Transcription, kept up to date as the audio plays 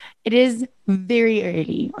It is very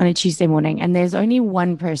early on a Tuesday morning, and there's only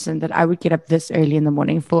one person that I would get up this early in the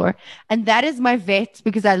morning for, and that is my vet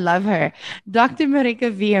because I love her. Dr.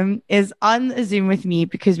 Marika VM is on a Zoom with me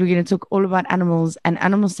because we're going to talk all about animals and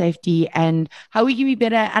animal safety and how we can be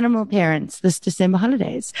better animal parents this December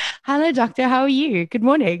holidays. Hello, doctor. How are you? Good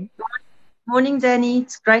morning. Morning, Danny.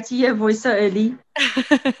 It's great to hear your voice so early.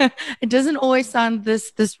 It doesn't always sound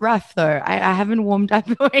this rough though. I haven't warmed up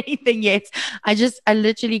or anything yet. I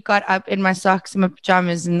literally got up in my socks and my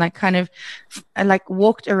pajamas and like kind of I like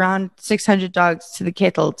walked around 600 dogs to the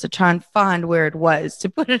kettle to try and find where it was to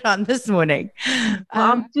put it on this morning.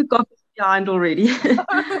 Well, I'm 2 coffees behind already.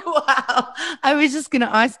 Wow. I was just going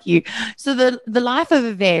to ask you. So the life of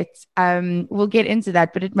a vet, we'll get into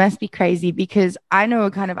that, but it must be crazy because I know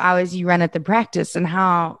what kind of hours you run at the practice and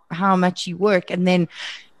how much you work, and then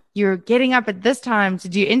you're getting up at this time to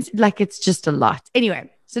do like it's just a lot. Anyway,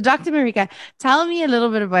 so Dr. Marika, tell me a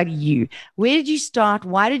little bit about you. Where did you start?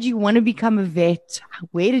 Why did you want to become a vet?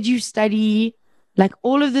 Where did you study? Like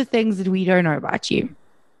all of the things that we don't know about you.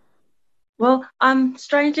 Well,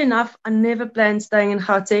 strangely enough, I never planned staying in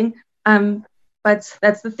Gauteng. Um, but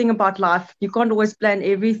that's the thing about life. You can't always plan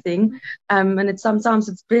everything. And sometimes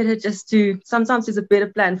it's better sometimes it's a better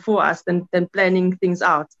plan for us than planning things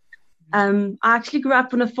out. I actually grew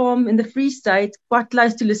up on a farm in the Free State, quite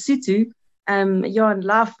close to Lesotho. You're in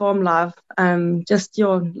love, farm life. Just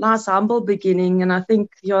your nice, humble beginning. And I think,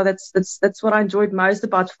 that's what I enjoyed most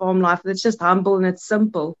about farm life. It's just humble and it's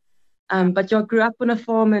simple. But I grew up on a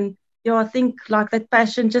farm and I think like that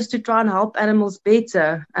passion just to try and help animals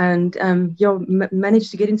better. And managed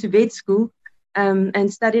to get into vet school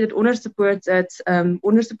and studied at Onderstepoort at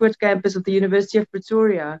Onderstepoort campus of the University of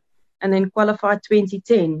Pretoria, and then qualified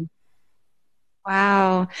 2010.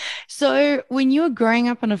 Wow. So when you were growing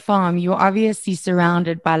up on a farm, you were obviously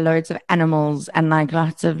surrounded by loads of animals and like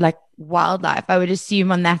lots of like wildlife, I would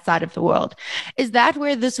assume, on that side of the world. Is that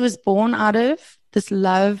where this was born out of? This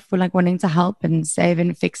love for like wanting to help and save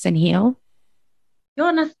and fix and heal?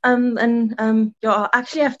 I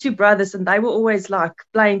actually have two brothers, and they were always like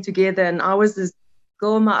playing together, and I was this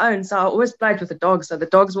girl on my own, so I always played with the dogs. So the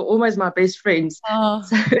dogs were always my best friends. Oh.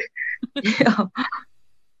 So yeah.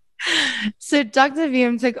 So Dr.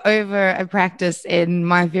 VM took over a practice in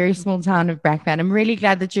my very small town of Brakpan. I'm really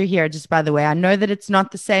glad that you're here, just by the way. I know that it's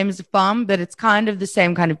not the same as a farm, but it's kind of the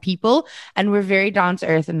same kind of people, and we're very down to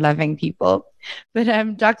earth and loving people. But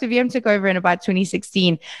Dr. VM took over in about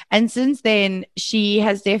 2016, and since then she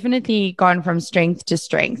has definitely gone from strength to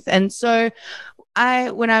strength. And so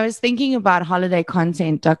when I was thinking about holiday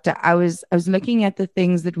content, Doctor, I was looking at the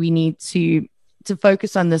things that we need to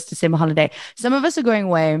focus on this December holiday. Some of us are going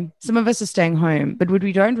away, some of us are staying home. But what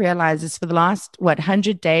we don't realize is for the last,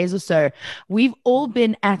 100 days or so, we've all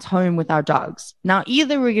been at home with our dogs. Now,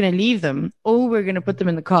 either we're going to leave them or we're going to put them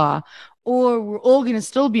in the car, or we're all going to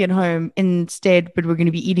still be at home instead, but we're going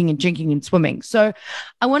to be eating and drinking and swimming. So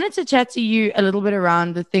I wanted to chat to you a little bit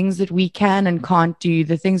around the things that we can and can't do,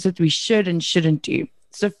 the things that we should and shouldn't do.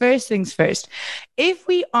 So first things first, if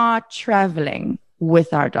we are traveling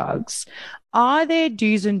with our dogs, are there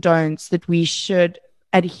do's and don'ts that we should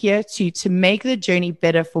adhere to make the journey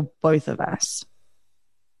better for both of us?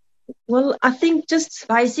 Well, I think just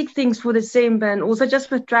basic things for December and also just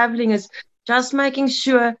for traveling is just making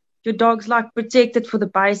sure your dog's like protected for the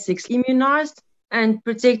basics, immunized and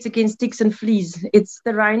protect against ticks and fleas. It's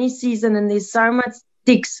the rainy season and there's so much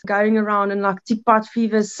ticks going around, and like tick-bite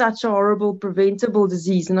fever is such a horrible preventable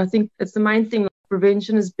disease. And I think that's the main thing. Like,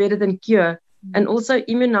 prevention is better than cure. And also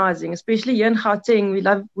immunizing, especially here in Gauteng.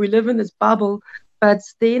 We live in this bubble, but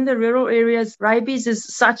there in the rural areas, rabies is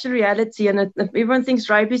such a reality. And everyone thinks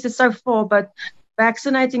rabies is so far, but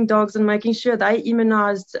vaccinating dogs and making sure they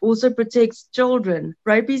immunized also protects children.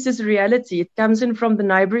 Rabies is a reality. It comes in from the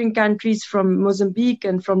neighboring countries, from Mozambique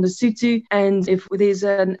and from Lesotho. And if there's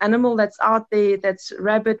an animal that's out there that's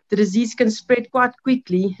rabid, the disease can spread quite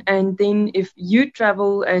quickly. And then if you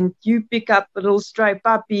travel and you pick up a little stray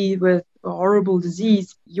puppy with a horrible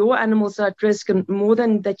disease, your animals are at risk, and more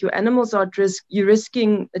than that, your animals are at risk. You're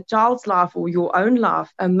risking a child's life or your own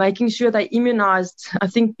life, and making sure they're immunized. I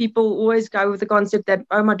think people always go with the concept that,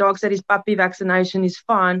 oh, my dog said his puppy vaccination is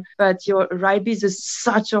fine, but your rabies is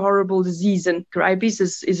such a horrible disease, and rabies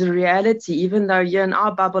is a reality, even though here in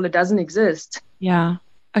our bubble it doesn't exist. Yeah.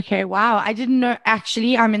 Okay. Wow. I didn't know.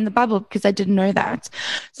 Actually, I'm in the bubble because I didn't know that.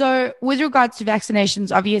 So, with regards to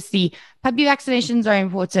vaccinations, obviously, puppy vaccinations are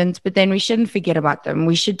important, but then we shouldn't forget about them.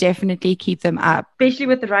 We should definitely keep them up. Especially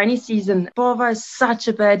with the rainy season, parvo is such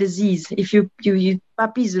a bad disease. If you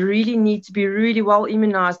puppies really need to be really well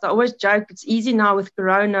immunized. I always joke it's easy now with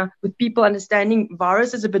corona, with people understanding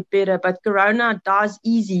virus is a bit better, but corona dies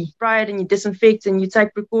easy. Spray it and you disinfect and you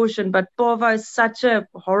take precaution. But parvo is such a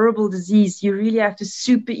horrible disease. You really have to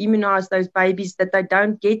super immunize those babies that they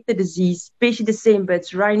don't get the disease, especially December.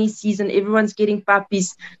 It's rainy season. Everyone's getting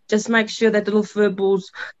puppies. Just make sure that little fur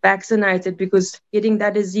balls vaccinated, because getting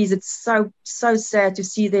that disease, it's so sad to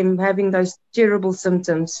see them having those terrible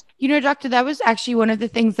symptoms. You know, doctor, that was actually one of the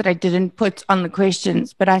things that I didn't put on the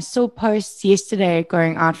questions, but I saw posts yesterday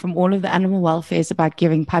going out from all of the animal welfares about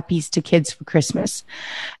giving puppies to kids for Christmas.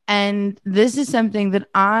 And this is something that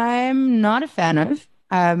I'm not a fan of,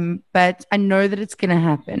 but I know that it's going to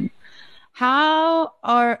happen.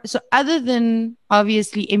 So other than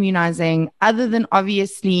obviously immunizing, other than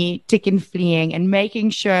obviously tick and fleeing and making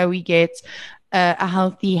sure we get a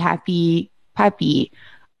healthy, happy puppy,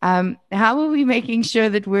 how are we making sure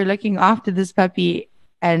that we're looking after this puppy?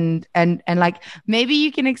 And like, maybe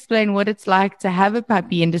you can explain what it's like to have a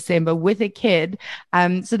puppy in December with a kid,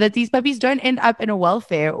 so that these puppies don't end up in a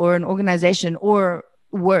welfare or an organization or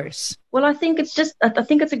worse. Well, I think it's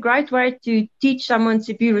a great way to teach someone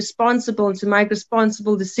to be responsible and to make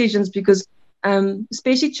responsible decisions, because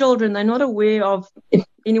especially children, they're not aware of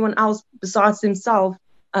anyone else besides themselves,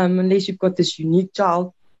 unless you've got this unique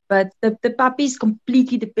child. But the puppy is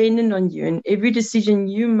completely dependent on you, and every decision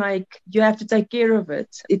you make, you have to take care of it.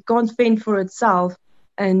 It can't fend for itself,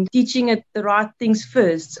 and teaching it the right things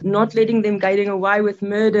first, not letting them getting away with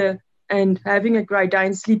murder and having a great day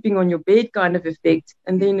and sleeping on your bed kind of effect.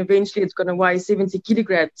 And then eventually it's going to weigh 70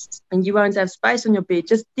 kilograms and you won't have space on your bed.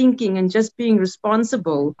 Just thinking and just being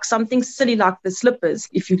responsible. Something silly like the slippers.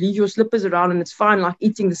 If you leave your slippers around and it's fine, like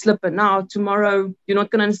eating the slipper now, tomorrow you're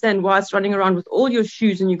not going to understand why it's running around with all your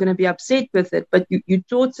shoes and you're going to be upset with it, but you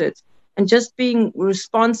taught it. And just being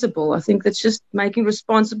responsible. I think that's just making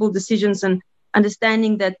responsible decisions and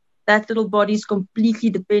understanding that that little body is completely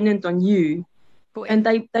dependent on you. And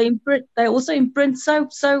they also imprint so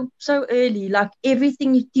early. Like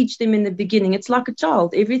everything you teach them in the beginning, it's like a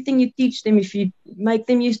child. Everything you teach them, if you make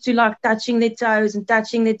them used to like touching their toes and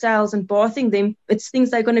touching their tails and bathing them, it's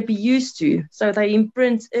things they're going to be used to. So they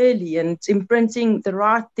imprint early, and it's imprinting the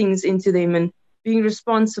right things into them and being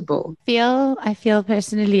responsible. I feel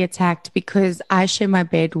personally attacked because I share my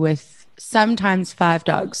bed with sometimes 5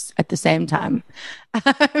 dogs at the same time.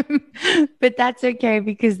 But that's okay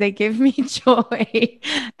because they give me joy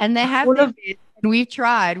and they have their beds. And we've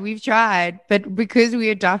tried, but because we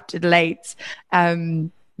adopted late,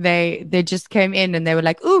 they just came in and they were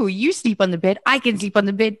like, "Ooh, you sleep on the bed. I can sleep on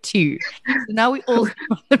the bed too." So now we all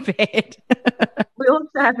sleep on the bed. We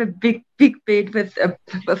also have a big bed with a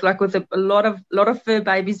lot of fur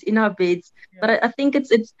babies in our beds. Yeah. But I think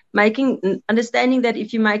it's understanding that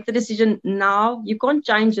if you make the decision now, you can't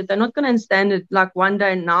change it. They're not going to understand it like one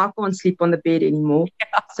day and now I can't sleep on the bed anymore.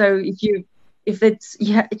 Yeah. So you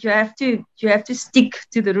have to stick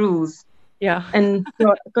to the rules. Yeah. And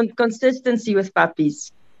consistency with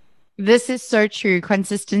puppies. This is so true.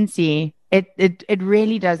 Consistency. It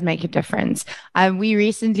really does make a difference. We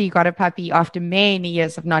recently got a puppy after many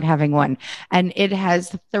years of not having one, and it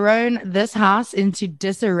has thrown this house into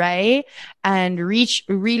disarray and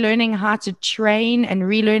relearning how to train and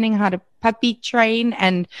relearning how to puppy train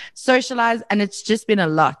and socialize. And it's just been a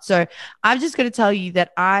lot. So I've just got to tell you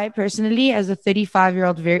that I personally, as a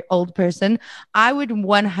 35-year-old, very old person, I would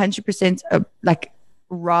 100%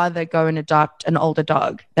 rather go and adopt an older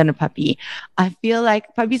dog than a puppy. I feel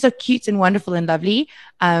like puppies are cute and wonderful and lovely,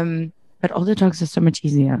 but older dogs are so much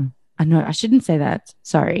easier. I know I shouldn't say that.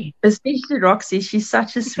 Sorry. Especially Roxy. She's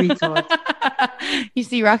such a sweetheart. You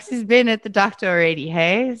see, Roxy's been at the doctor already,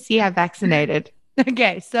 hey? See, I'm vaccinated.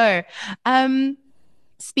 Okay, so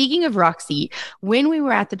speaking of Roxy, when we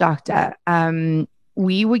were at the doctor,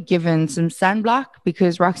 we were given some sunblock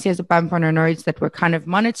because Roxy has a bump on her nose that we're kind of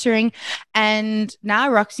monitoring. And now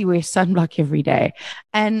Roxy wears sunblock every day.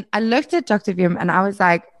 And I looked at Dr. Wiem and I was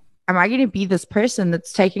like, am I going to be this person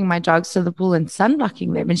that's taking my dogs to the pool and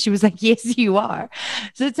sunblocking them? And she was like, yes, you are.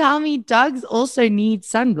 So tell me, dogs also need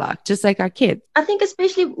sunblock, just like our kids. I think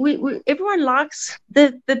especially everyone likes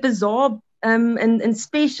the bizarre and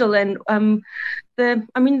special and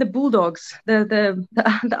the bulldogs, the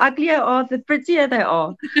uglier are, the prettier they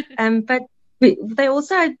are. But they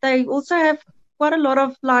also have quite a lot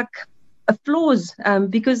of flaws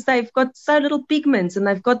because they've got so little pigments and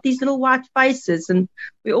they've got these little white faces, and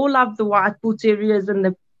we all love the white bull terriers and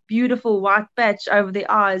the beautiful white patch over their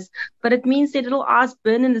eyes, but it means their little eyes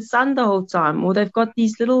burn in the sun the whole time, or they've got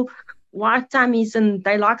these little white tummies and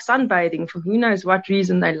they like sunbathing for who knows what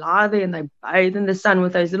reason. They lie there and they bathe in the sun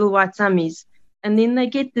with those little white tummies. and then they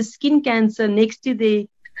get the skin cancer next to their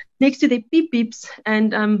peep peeps,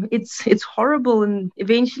 and it's horrible, and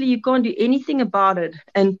eventually you can't do anything about it.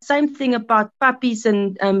 And same thing about puppies,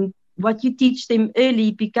 and what you teach them early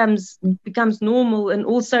becomes normal, and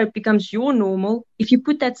also becomes your normal. If you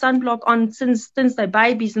put that sunblock on since they're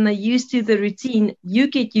babies and they're used to the routine, you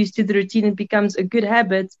get used to the routine, it becomes a good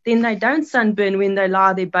habit. Then they don't sunburn when they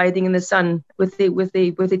lie there bathing in the sun with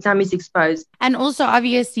their tummies exposed. And also,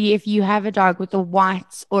 obviously, if you have a dog with a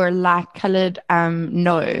white or light colored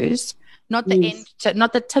nose, not the Yes.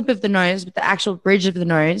 not the tip of the nose, but the actual bridge of the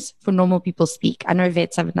nose, for normal people speak. I know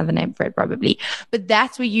vets have another name for it probably, but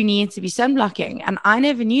that's where you need to be sunblocking. And I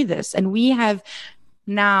never knew this. And we have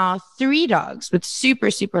now 3 dogs with super,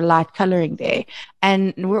 super light coloring there.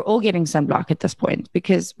 And we're all getting sunblock at this point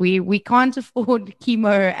because we can't afford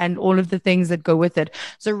chemo and all of the things that go with it.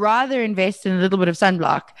 So rather invest in a little bit of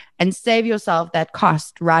sunblock and save yourself that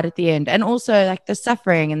cost right at the end. And also like the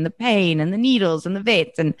suffering and the pain and the needles and the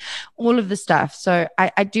vets and all of the stuff. So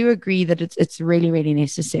I do agree that it's really, really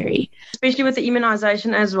necessary. Especially with the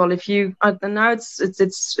immunization as well. I know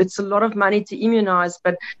it's a lot of money to immunize,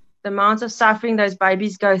 but the amount of suffering those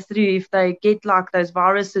babies go through if they get like those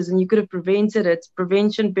viruses, and you could have prevented it.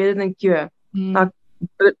 Prevention better than cure. Like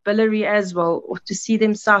biliary as well, or to see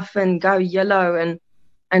them suffer and go yellow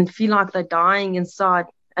and feel like they're dying inside,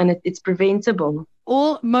 and it's preventable.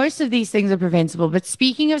 Most of these things are preventable, but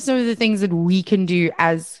speaking of some of the things that we can do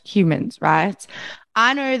as humans, right?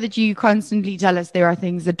 I know that you constantly tell us there are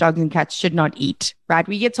things that dogs and cats should not eat, right?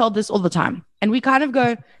 We get told this all the time, and we kind of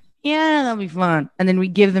go, yeah, that'll be fun. And then we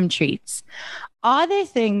give them treats. Are there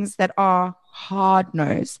things that are hard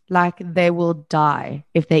nosed, like they will die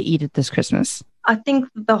if they eat it this Christmas? I think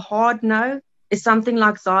the hard no is something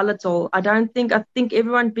like xylitol. I think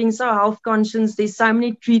everyone being so health conscious, there's so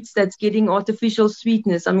many treats that's getting artificial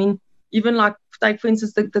sweetness. I mean, even like, take for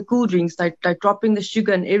instance, the cool drinks, they're dropping the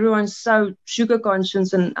sugar, and everyone's so sugar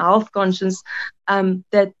conscious and health conscious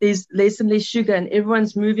that there's less and less sugar, and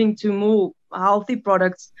everyone's moving to more healthy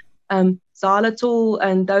products. Xylitol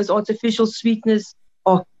and those artificial sweeteners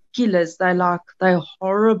are killers. They're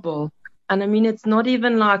horrible. And I mean, it's not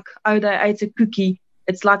even like, oh, they ate a cookie.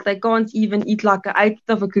 It's like they can't even eat like an eighth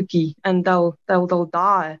of a cookie, and they'll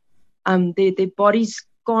die. Their bodies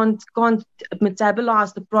can't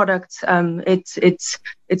metabolize the product.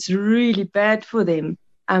 It's really bad for them.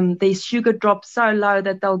 Their sugar drops so low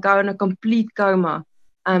that they'll go in a complete coma.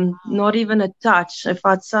 Not even a touch. If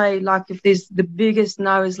I'd say, like, if there's the biggest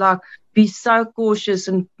no is like, be so cautious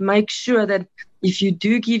and make sure that if you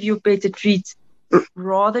do give your pet a treat,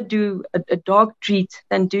 rather do a dog treat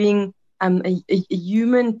than doing a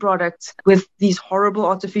human product with these horrible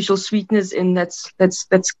artificial sweeteners in that's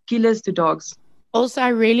killers to dogs. Also, I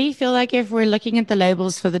really feel like if we're looking at the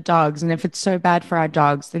labels for the dogs and if it's so bad for our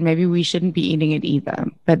dogs, then maybe we shouldn't be eating it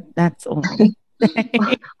either. But that's all.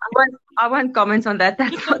 I won't comment on that.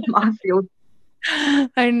 That's not my field.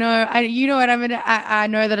 I know. You know what? I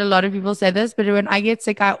know that a lot of people say this, but when I get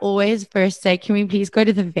sick, I always first say, can we please go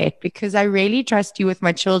to the vet? Because I really trust you with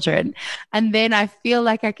my children. And then I feel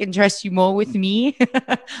like I can trust you more with me.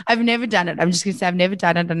 I've never done it. I'm just going to say I've never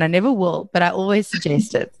done it and I never will, but I always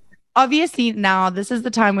suggest it. Obviously, now this is the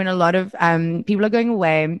time when a lot of people are going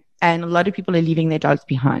away and a lot of people are leaving their dogs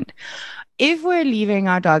behind. If we're leaving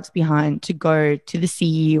our dogs behind to go to the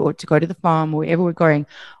sea or to go to the farm or wherever we're going,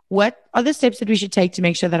 what are the steps that we should take to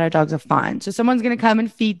make sure that our dogs are fine? So someone's going to come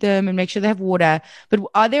and feed them and make sure they have water. But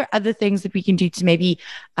are there other things that we can do to maybe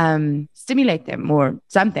stimulate them or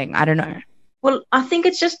something? I don't know. Well, I think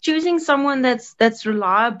it's just choosing someone that's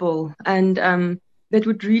reliable and that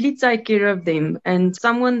would really take care of them, and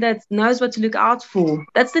someone that knows what to look out for.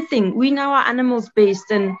 That's the thing. We know our animals best.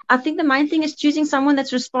 And I think the main thing is choosing someone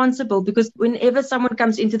that's responsible, because whenever someone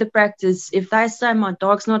comes into the practice, if they say my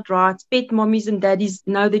dog's not right, pet mommies and daddies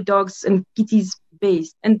know their dogs and kitties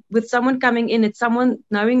best. And with someone coming in, it's someone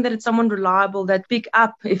knowing that it's someone reliable that pick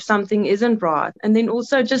up if something isn't right. And then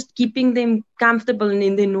also just keeping them comfortable and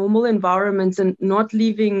in their normal environments and not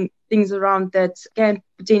leaving things around that can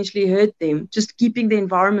potentially hurt them, just keeping the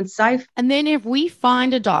environment safe. And then if we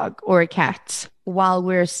find a dog or a cat while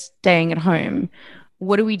we're staying at home,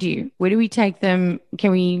 what do we do? Where do we take them?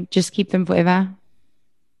 Can we just keep them forever?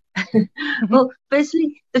 Well,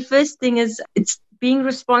 firstly, the first thing is it's being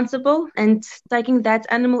responsible and taking that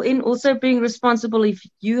animal in. Also being responsible if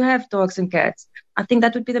you have dogs and cats. I think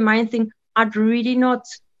that would be the main thing. I'd really not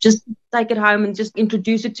just take it home and just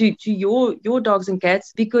introduce it to your dogs and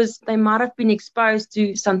cats, because they might have been exposed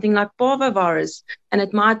to something like parvovirus, and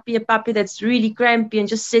it might be a puppy that's really crampy and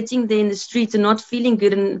just sitting there in the street and not feeling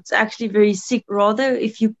good, and it's actually very sick. Rather,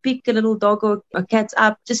 if you pick a little dog or a cat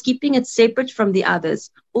up, just keeping it separate from the others.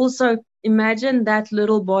 Also, imagine that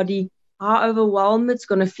little body, how overwhelmed it's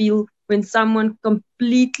going to feel when someone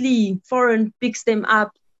completely foreign picks them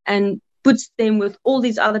up and puts them with all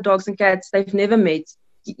these other dogs and cats they've never met.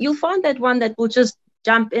 You'll find that one that will just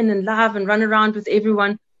jump in and laugh and run around with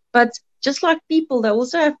everyone. But just like people, they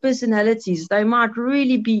also have personalities. They might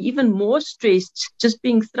really be even more stressed just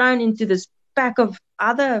being thrown into this pack of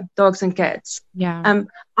other dogs and cats. Yeah.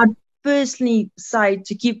 I'd personally say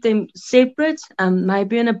to keep them separate,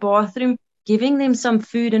 maybe in a bathroom, giving them some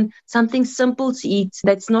food and something simple to eat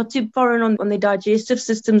that's not too foreign on their digestive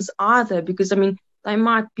systems either, because, I mean, they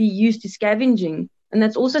might be used to scavenging. And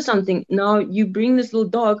that's also something. Now you bring this little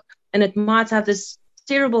dog and it might have this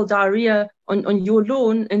terrible diarrhea on your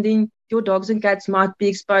lawn, and then your dogs and cats might be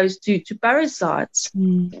exposed to parasites.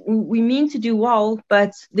 We mean to do well,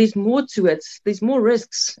 but there's more to it. There's more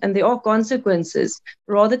risks and there are consequences.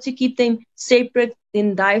 Rather to keep them separate,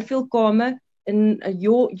 then they feel calmer and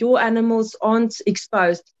your animals aren't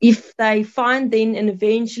exposed. If they find then, and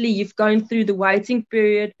eventually you've gone through the waiting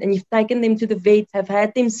period and you've taken them to the vet, have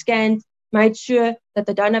had them scanned, made sure that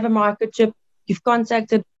they don't have a microchip, you've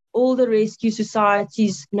contacted all the rescue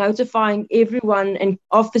societies, notifying everyone and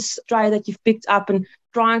of the stray that you've picked up and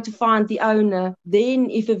trying to find the owner. Then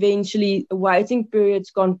if eventually a waiting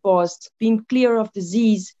period's gone past, being clear of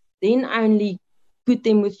disease, then only put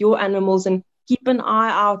them with your animals and keep an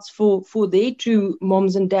eye out for their true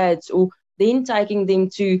moms and dads, or then taking them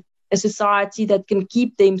to a society that can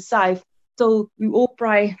keep them safe. So we all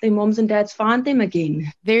pray their moms and dads find them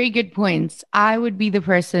again. Very good points. I would be the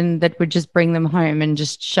person that would just bring them home and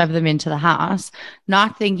just shove them into the house,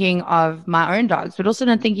 not thinking of my own dogs, but also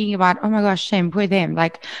not thinking about, oh my gosh, shame, poor them.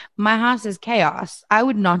 Like, my house is chaos. I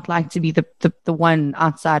would not like to be the one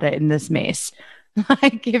outsider in this mess.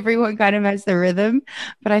 Like, everyone kind of has the rhythm,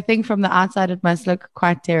 but I think from the outside it must look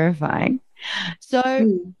quite terrifying.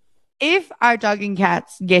 So if our dog and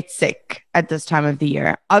cats get sick at this time of the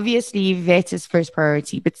year, obviously vet is first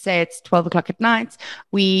priority, but say it's 12 o'clock at night,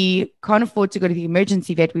 we can't afford to go to the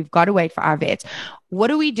emergency vet, we've got to wait for our vet.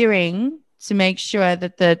 What are we doing to make sure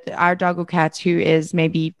that our dog or cat who is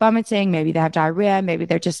maybe vomiting, maybe they have diarrhea, maybe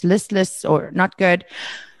they're just listless or not good,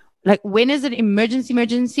 like, when is it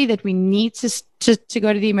emergency that we need to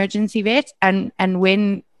go to the emergency vet, and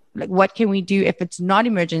when, like, what can we do if it's not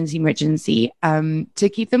emergency to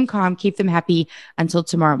keep them calm, keep them happy until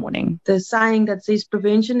tomorrow morning? The saying that says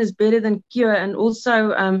prevention is better than cure. And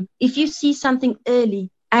also, if you see something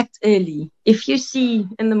early, act early. If you see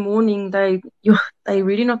in the morning they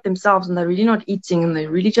really not themselves and they're really not eating and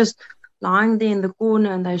they're really just lying there in the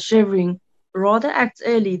corner and they're shivering, rather act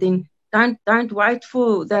early. Then don't wait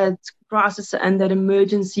for that crisis and that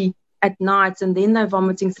emergency at night and then they're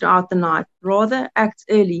vomiting throughout the night. Rather act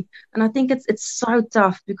early. And I think it's so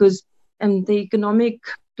tough because the economic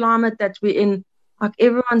climate that we're in, like,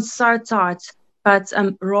 everyone's so tight, but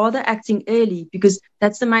rather acting early, because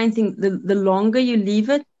that's the main thing. The longer you leave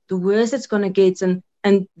it, the worse it's going to get, and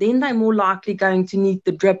then they're more likely going to need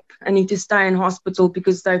the drip and need to stay in hospital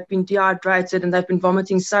because they've been dehydrated and they've been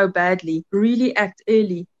vomiting so badly. Really act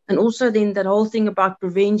early. And also then that whole thing about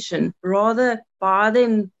prevention, rather buy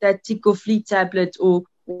them that tick or flea tablet or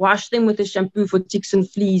wash them with a shampoo for ticks and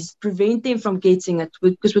fleas, prevent them from getting it,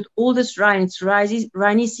 because with all this rain, it's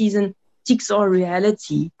rainy season, ticks are a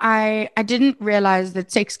reality. I didn't realize that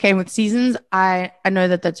ticks came with seasons. I know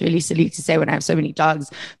that that's really silly to say when I have so many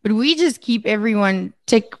dogs, but we just keep everyone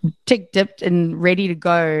tick dipped and ready to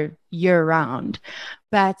go year round.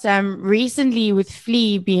 But recently, with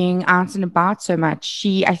Flea being out and about so much,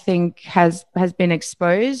 she, I think, has been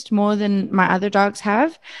exposed more than my other dogs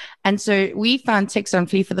have. And so we found ticks on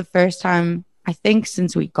Flea for the first time, I think,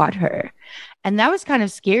 since we got her. And that was kind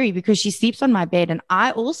of scary because she sleeps on my bed and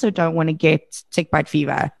I also don't want to get tick bite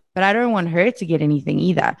fever, but I don't want her to get anything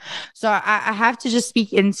either. So I have to just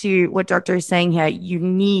speak into what Doctor is saying here. You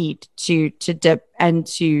need to dip and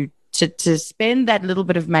to spend that little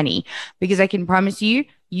bit of money, because I can promise you,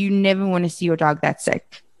 you never want to see your dog that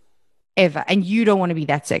sick ever. And you don't want to be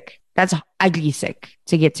that sick. That's ugly sick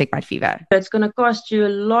to get tick bite fever. It's going to cost you a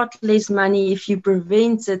lot less money if you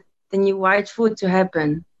prevent it than you wait for it to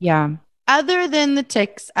happen. Yeah. Other than the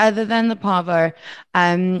ticks, other than the parvo,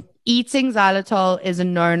 eating xylitol is a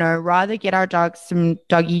no-no. Rather get our dogs some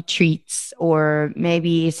doggy treats or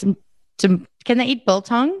maybe some can they eat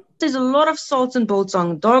biltong? There's a lot of salt in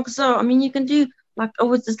biltong. Dogs are, I mean, you can do like,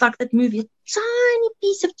 oh, it's just like that movie, a tiny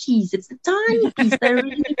piece of cheese. It's a tiny piece. They're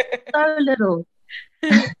really so little.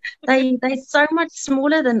 They're so much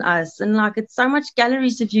smaller than us, and like it's so much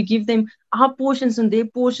calories if you give them our portions and their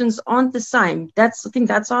portions aren't the same. I think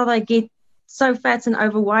that's how they get so fat and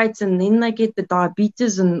overweight, and then they get the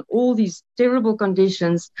diabetes and all these terrible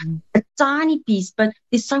conditions. A tiny piece, but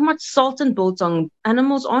there's so much salt in biltong.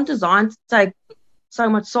 Animals aren't designed to take so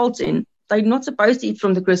much salt in. They're not supposed to eat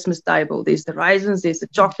from the Christmas table. There's the raisins, there's the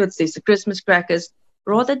chocolates, there's the Christmas crackers.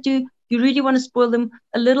 Rather, do you really want to spoil them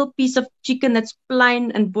a little piece of chicken that's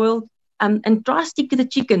plain and boiled, and try stick to the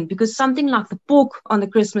chicken, because something like the pork on the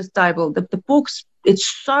Christmas table, the pork's it's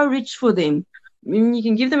so rich for them. I mean, you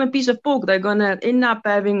can give them a piece of pork, they're gonna end up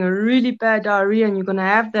having a really bad diarrhea, and you're gonna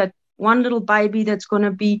have that one little baby that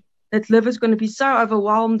liver's gonna be so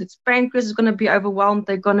overwhelmed, its pancreas is gonna be overwhelmed,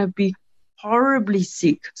 they're gonna be horribly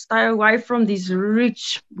sick. Stay away from these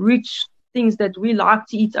rich things that we like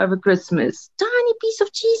to eat over Christmas. Tiny piece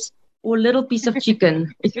of cheese or little piece of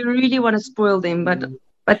chicken if you really want to spoil them.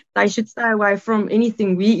 But they should stay away from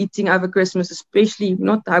anything we're eating over Christmas, especially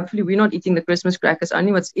hopefully we're not eating the Christmas crackers,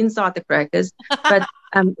 only what's inside the crackers, but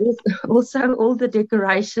also all the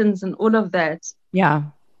decorations and all of that. Yeah.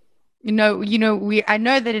 I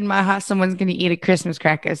know that in my house, someone's going to eat a Christmas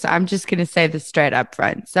cracker. So I'm just going to say this straight up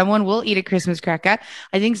front. Someone will eat a Christmas cracker.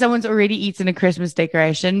 I think someone's already eaten a Christmas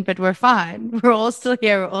decoration, but we're fine. We're all still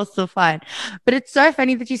here. We're all still fine. But it's so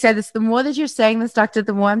funny that you say this. The more that you're saying this, doctor,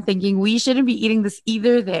 the more I'm thinking we shouldn't be eating this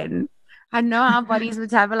either then. I know our bodies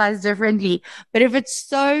metabolize differently, but if it's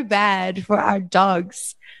so bad for our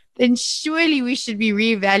dogs, then surely we should be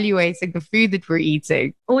reevaluating the food that we're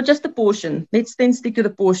eating. Or just the portion. Let's then stick to the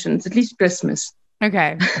portions, at least Christmas.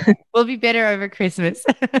 Okay. We'll be better over Christmas.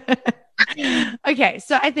 Okay.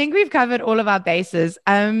 So I think we've covered all of our bases.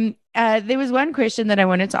 There was one question that I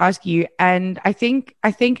wanted to ask you, and I think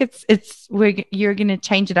you're going to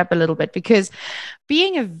change it up a little bit, because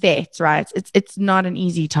being a vet, right? It's not an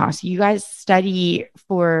easy task. You guys study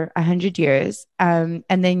for 100 years, and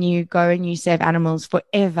then you go and you save animals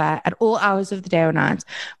forever at all hours of the day or night.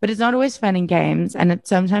 But it's not always fun and games, and it's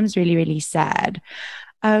sometimes really, really sad.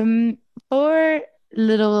 For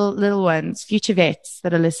little ones, future vets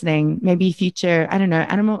that are listening, maybe future, I don't know,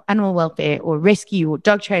 animal welfare or rescue or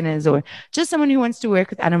dog trainers, or just someone who wants to work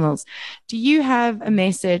with animals, do you have a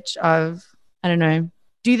message of, I don't know,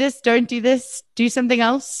 do this, don't do this, do something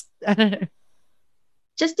else? I don't know.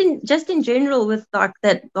 Just in general, with like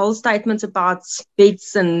that whole statement about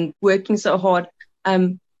vets and working so hard,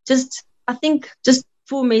 I think just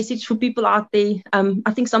for a message for people out there,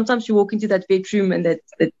 I think sometimes you walk into that vet room and that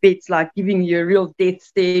vet's like giving you a real death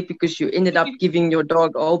stare because you ended up giving your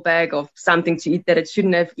dog a whole bag of something to eat that it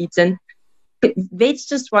shouldn't have eaten. But vets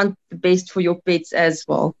just want the best for your pets as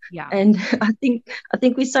well. Yeah. And I think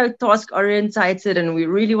we're so task orientated, and we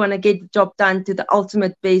really want to get the job done to the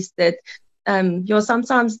ultimate best that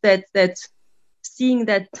sometimes that seeing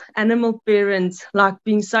that animal parent like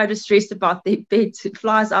being so distressed about their pet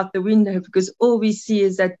flies out the window, because all we see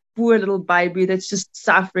is that poor little baby that's just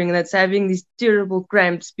suffering, that's having these terrible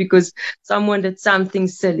cramps because someone did something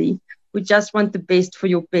silly. We just want the best for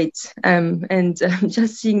your pet, and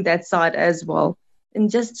just seeing that side as well. And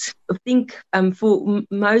just think for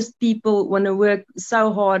most people want to work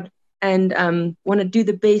so hard and want to do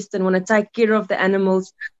the best and want to take care of the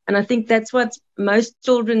animals. And I think that's what most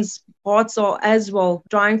children's hearts are as well,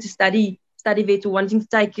 trying to study vet or wanting to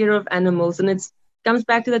take care of animals. And it comes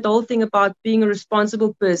back to that whole thing about being a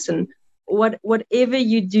responsible person. Whatever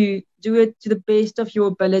you do it to the best of your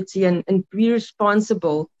ability, and be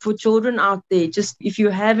responsible. For children out there, just if you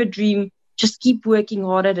have a dream, just keep working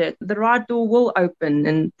hard at it. The right door will open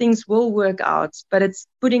and things will work out, but it's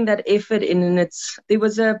putting that effort in. And there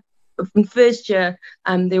was in first year,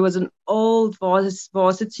 there was an old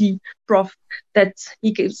varsity prof that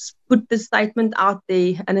he put the statement out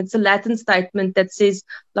there, and it's a Latin statement that says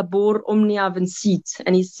labor omnia vincit,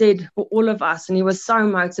 and he said for all of us, and he was so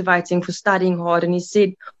motivating for studying hard, and he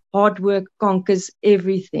said hard work conquers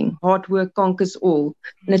everything, hard work conquers all.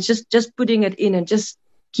 And it's just putting it in and just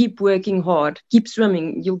keep working hard, keep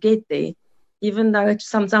swimming, you'll get there. Even though I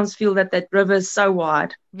sometimes feel that river is so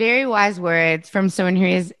wide. Very wise words from someone who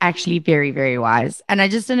is actually very, very wise. And I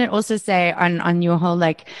just want to also say on your whole,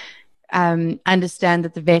 like, understand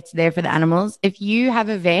that the vet's there for the animals. If you have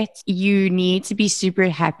a vet, you need to be super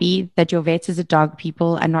happy that your vet is a dog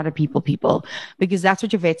people and not a people, because that's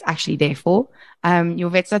what your vet's actually there for. Your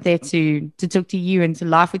vet's not there to talk to you and to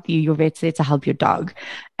laugh with you. Your vet's there to help your dog.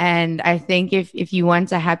 And I think if you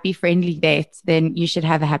want a happy, friendly vet, then you should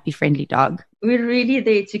have a happy, friendly dog. We're really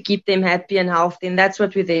there to keep them happy and healthy, and that's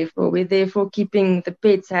what we're there for. We're there for keeping the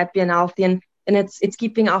pets happy and healthy, and it's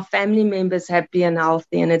keeping our family members happy and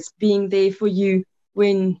healthy, and it's being there for you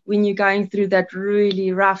when you're going through that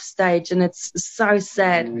really rough stage and it's so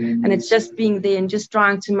sad, and it's just being there and just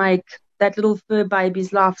trying to make that little fur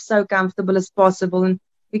baby's life so comfortable as possible. And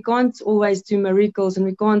we can't always do miracles, and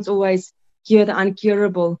we can't always cure the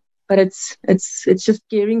uncurable, but it's just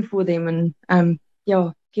caring for them, and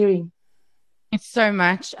yeah, caring. It's so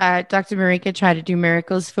much. Dr. Marika tried to do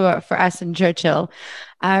miracles for us in Churchill.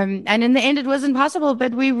 And in the end, it wasn't possible,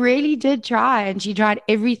 but we really did try. And she tried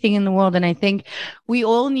everything in the world. And I think we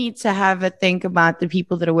all need to have a think about the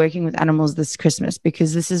people that are working with animals this Christmas,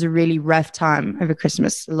 because this is a really rough time over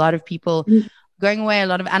Christmas. A lot of people going away. A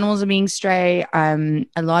lot of animals are being stray. A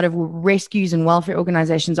lot of rescues and welfare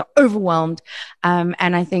organizations are overwhelmed.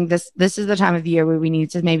 And I think this is the time of the year where we need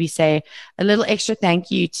to maybe say a little extra thank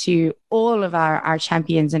you to all of our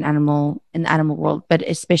champions in the animal world, but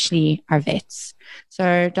especially our vets.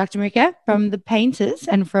 So, Dr. Marika, from the Painters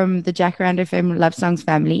and from the Jacaranda FM Love Songs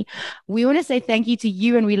family, we want to say thank you to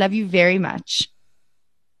you, and we love you very much.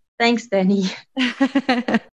 Thanks, Danny.